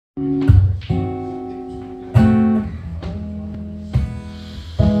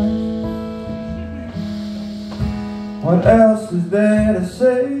What else is there to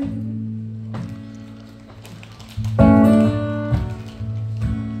say?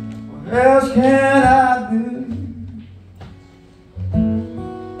 What else can I do?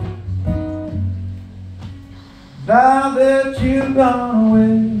 Now that you've gone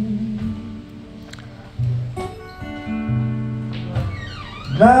away,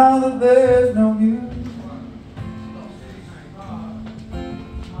 now that there's no you,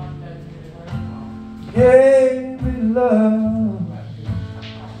 gave me love,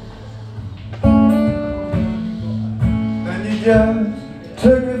 then you just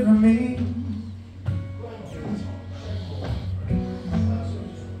took it from me.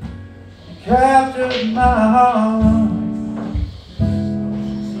 You captured my heart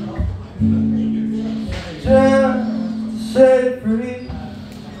just to set it free.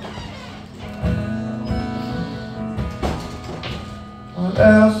 What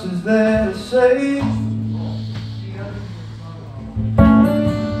else is there to say?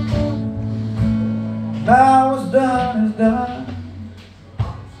 Now what's done is done.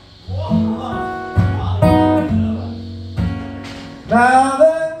 Now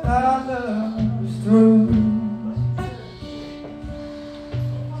that our love is through,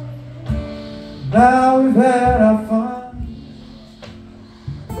 now we've had our fun.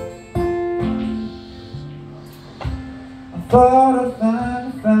 I thought I'd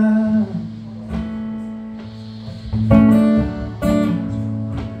find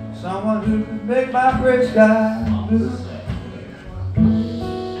someone who could make my gray sky blue.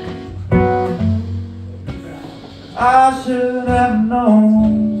 I should have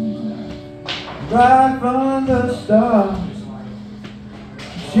known right from the start what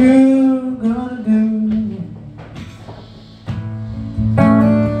you're gonna do.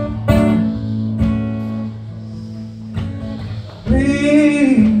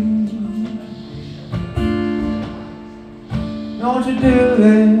 Please, don't you do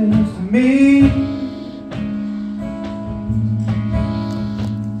this to me.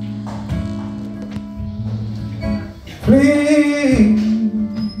 Please,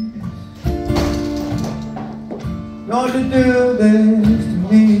 don't you do this to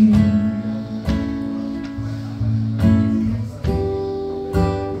me.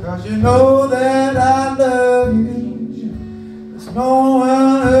 'Cause you know that I love you. There's no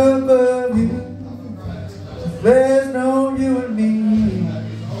one above you. There's no you and me,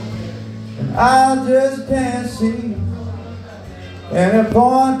 and I just can't see any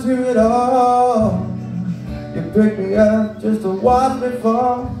point to it all. You picked me up just to watch me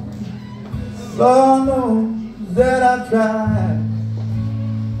fall. Lord knows that I tried.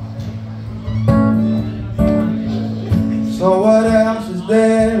 So what else is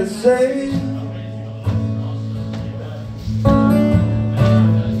there to say?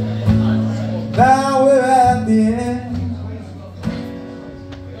 Now we're at the end.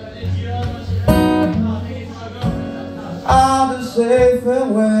 I'll just say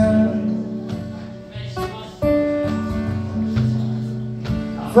farewell.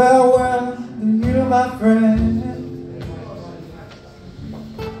 Farewell to you, my friend.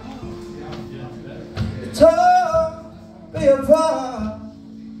 You tore me apart.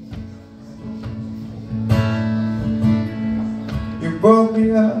 You broke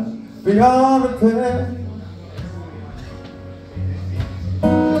me up beyond repair.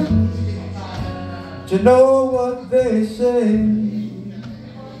 But you know what they say,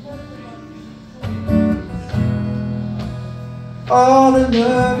 all in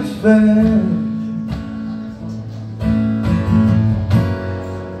love is fair.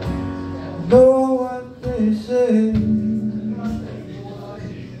 Know what they say,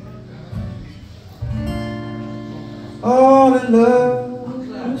 all in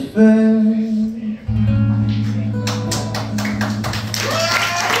love is fair.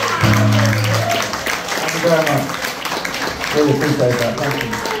 Thank you very much. Really appreciate that. Thank you.